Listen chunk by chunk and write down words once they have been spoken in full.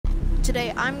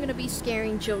today I'm going to be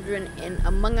scaring children in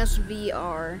Among Us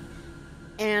VR,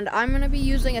 and I'm going to be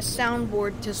using a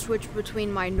soundboard to switch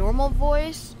between my normal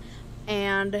voice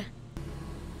and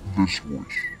this voice.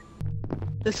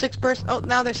 The 6 person. Oh,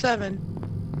 now there's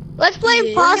 7. Let's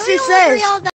play Posse says.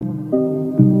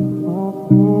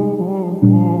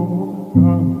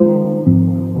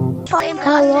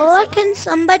 Hello, can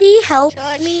somebody help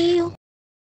me?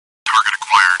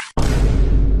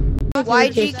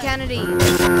 YG Kennedy.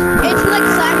 It's like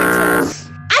Simon says.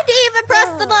 I didn't even press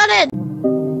the button.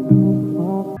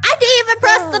 I didn't even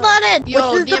press the button. Yo,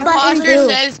 What the does the button imposter do?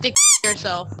 says to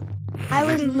yourself. I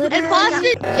was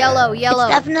literally Yellow, yellow.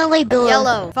 It's definitely blue.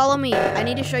 Yellow. Follow me. I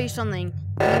need to show you something.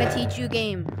 I'm going to teach you a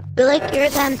game. Be like you're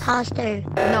the imposter.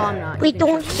 No, I'm not. Wait, You can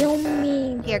don't show kill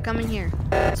me. me. Here, come in here.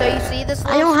 So you see this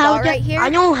I little don't star have that. right here? I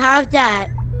don't have that.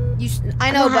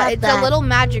 I know, don't but have it's that. a little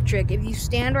magic trick. If you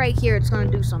stand right here, it's going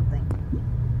to do something.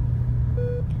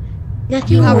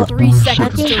 Nothing You have will- 3 seconds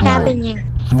Nothing's to run.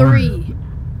 happening. 3,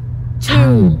 2,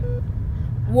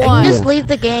 I 1. can just leave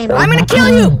the game. I'm gonna kill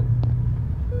you!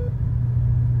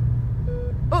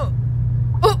 Oh.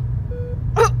 Oh.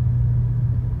 Oh.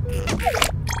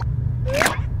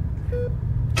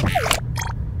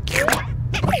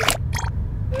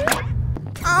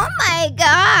 Oh my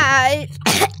god!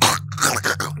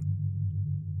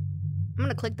 I'm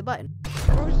gonna click the button.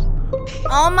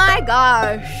 Oh my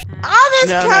gosh! I'll just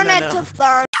No, turn no, it no. to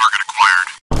third.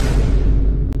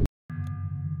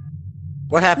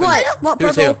 What happened? What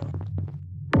Who's purple?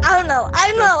 I don't know.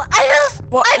 I just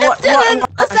What- did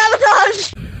a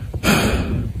sabotage.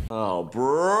 Oh,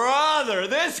 brother,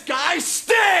 this guy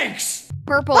stinks!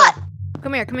 Purple. What?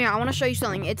 Come here, come here. I want to show you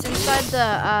something. It's inside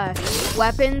the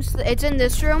weapons. It's in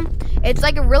this room. It's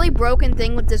like a really broken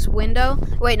thing with this window.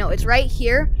 Wait, no, it's right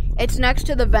here. It's next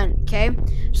to the vent, okay?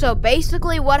 So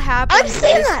basically what happens I've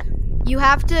seen is that. you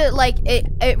have to, like,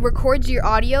 it records your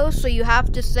audio, so you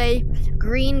have to say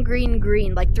green, green,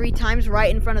 green, like 3 times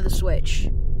right in front of the switch.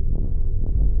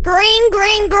 Green,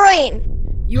 green, green.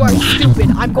 You are stupid.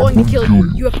 I'm going to kill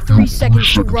you. You have 3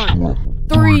 seconds to run.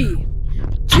 3,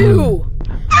 2,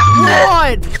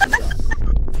 1.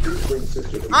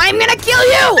 I'm gonna kill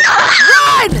you!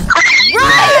 Run!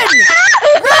 Run!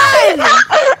 Run!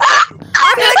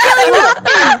 I'm gonna kill you!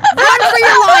 Run for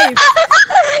your life!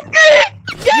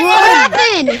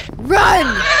 Run! Run!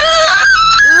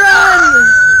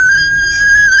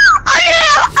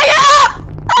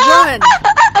 Run! Run!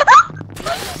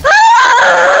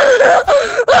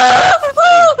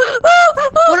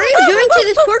 What are you doing to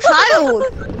this poor child?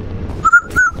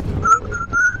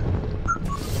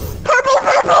 Purple,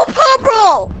 purple,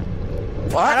 purple!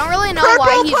 What? I don't really know Purple,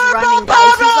 why he's purple, running,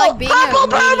 guys. He's like being purple, a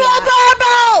maniac. purple,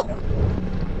 purple!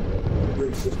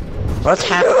 What's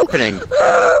happening?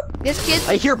 This kid's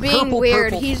I hear being purple,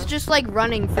 weird. purple. He's just like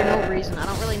running for no reason. I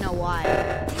don't really know why.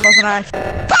 Wasn't I?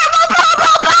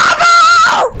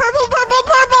 Purple, purple,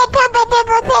 purple, purple,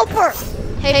 purple, purple!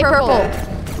 Hey, Purple.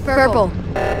 Purple.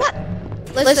 What?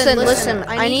 Listen.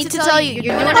 I need to tell you,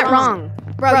 you're doing it wrong.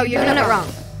 Bro, you're doing it wrong.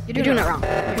 You're doing it wrong.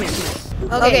 Come here, come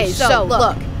here. Okay, so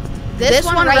look. This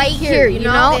one right here, you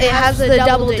know, it has the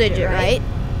double digit, right?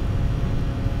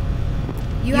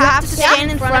 You have to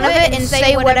stand in front of it and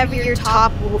say whatever your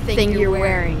top thing you're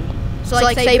wearing. So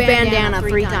like say bandana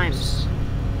 3 times.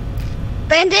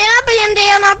 Bandana,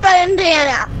 bandana,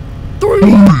 bandana! 3,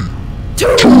 2,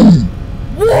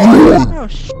 1. Oh,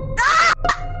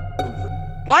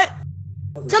 What?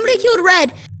 Somebody killed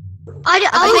Red. I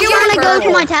think was it was trying to go to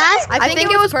purple. my task. I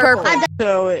think it was purple.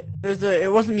 So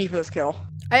it wasn't me for this kill.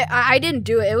 I didn't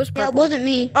do it. It was Yeah, it purple. wasn't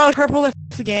me. Oh, purple left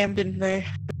the game, didn't they?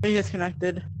 They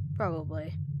disconnected.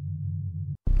 Probably.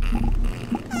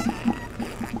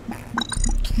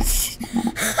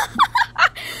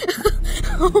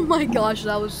 Oh my gosh,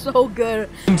 that was so good.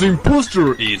 The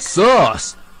imposter is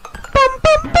us!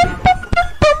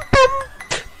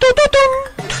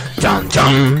 Dun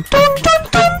dun dun!